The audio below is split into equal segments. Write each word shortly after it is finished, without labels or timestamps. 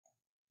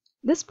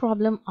This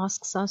problem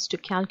asks us to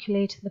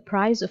calculate the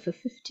price of a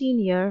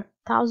 15-year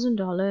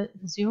 $1,000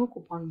 zero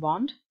coupon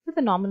bond with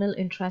a nominal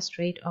interest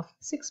rate of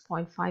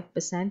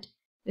 6.5%,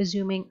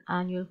 assuming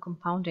annual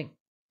compounding.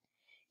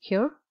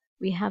 Here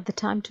we have the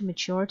time to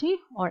maturity,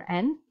 or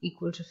N,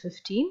 equal to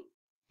 15.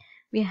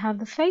 We have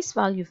the face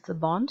value of the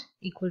bond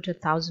equal to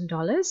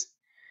 $1,000.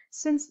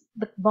 Since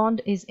the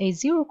bond is a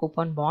zero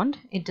coupon bond,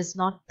 it does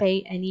not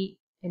pay any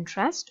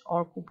interest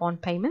or coupon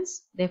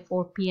payments.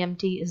 Therefore,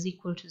 PMT is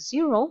equal to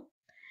 0.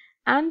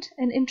 And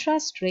an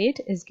interest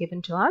rate is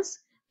given to us,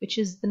 which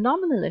is the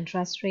nominal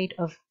interest rate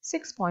of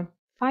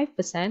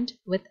 6.5%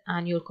 with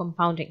annual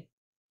compounding.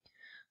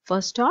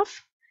 First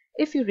off,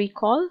 if you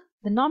recall,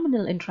 the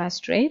nominal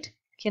interest rate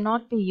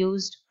cannot be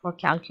used for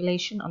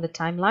calculation on the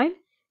timeline.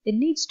 It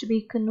needs to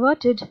be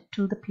converted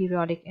to the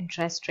periodic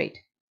interest rate.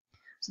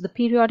 So the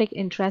periodic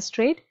interest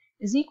rate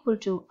is equal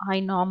to I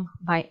norm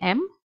by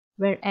M,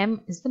 where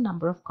M is the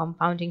number of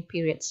compounding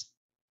periods.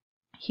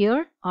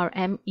 Here our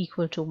M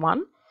equal to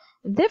 1.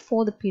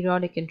 Therefore, the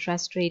periodic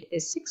interest rate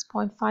is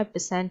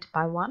 6.5%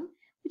 by 1,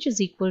 which is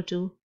equal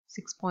to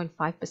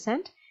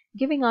 6.5%,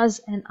 giving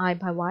us an I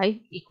by Y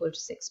equal to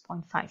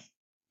 6.5.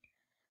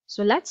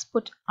 So let's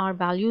put our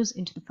values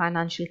into the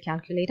financial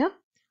calculator.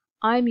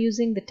 I'm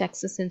using the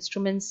Texas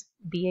Instruments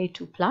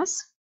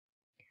BA2+.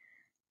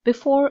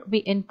 Before we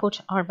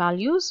input our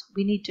values,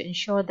 we need to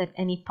ensure that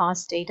any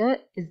past data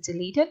is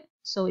deleted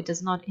so it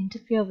does not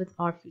interfere with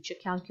our future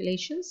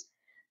calculations.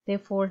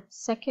 Therefore,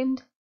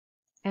 second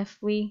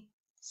FV,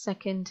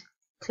 second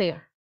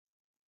clear.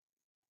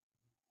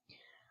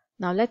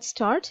 Now let's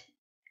start.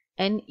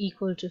 N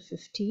equal to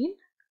 15.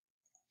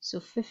 So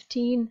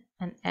 15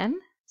 and N,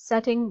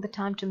 setting the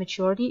time to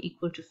maturity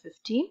equal to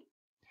 15.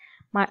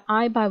 My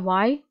I by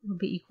Y will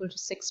be equal to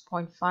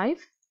 6.5.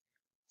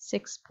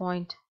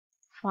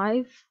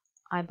 6.5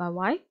 I by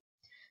Y.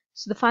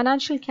 So the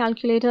financial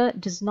calculator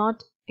does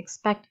not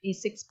expect a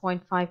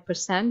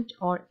 6.5%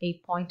 or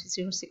a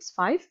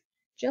 0.065.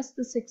 Just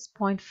the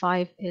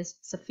 6.5 is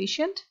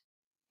sufficient.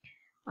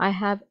 I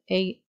have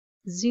a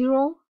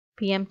 0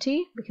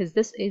 PMT because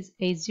this is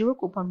a zero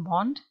coupon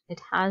bond. It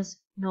has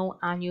no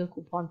annual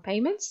coupon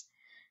payments.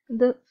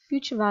 The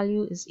future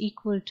value is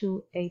equal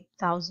to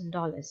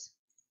 $1,000.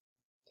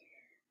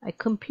 I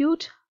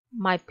compute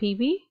my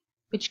PV,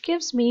 which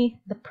gives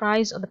me the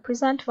price or the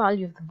present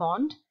value of the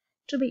bond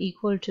to be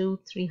equal to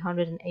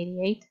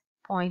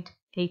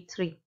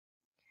 388.83.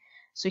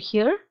 So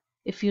here,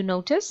 if you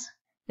notice,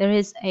 there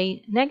is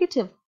a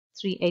negative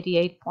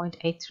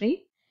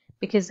 388.83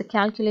 because the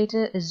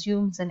calculator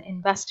assumes an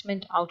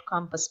investment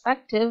outcome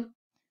perspective,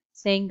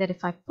 saying that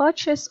if I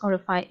purchase or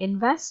if I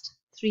invest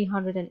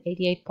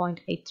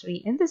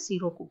 388.83 in the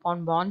zero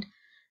coupon bond,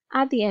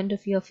 at the end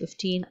of year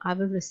 15, I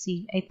will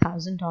receive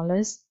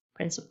 $1,000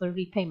 principal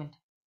repayment.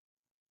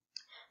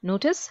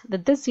 Notice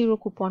that this zero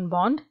coupon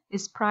bond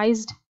is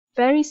priced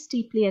very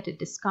steeply at a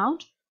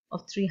discount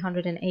of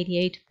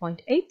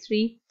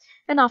 388.83,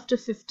 and after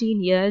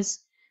 15 years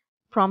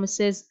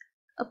promises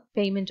a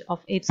payment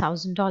of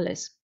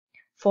 $8,000.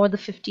 For the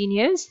 15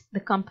 years, the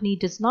company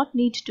does not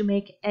need to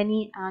make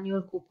any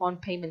annual coupon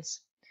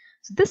payments.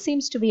 So this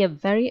seems to be a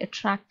very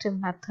attractive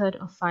method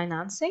of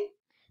financing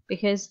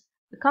because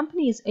the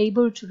company is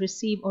able to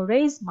receive or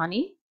raise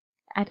money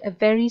at a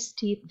very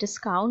steep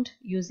discount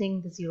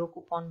using the zero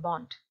coupon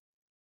bond.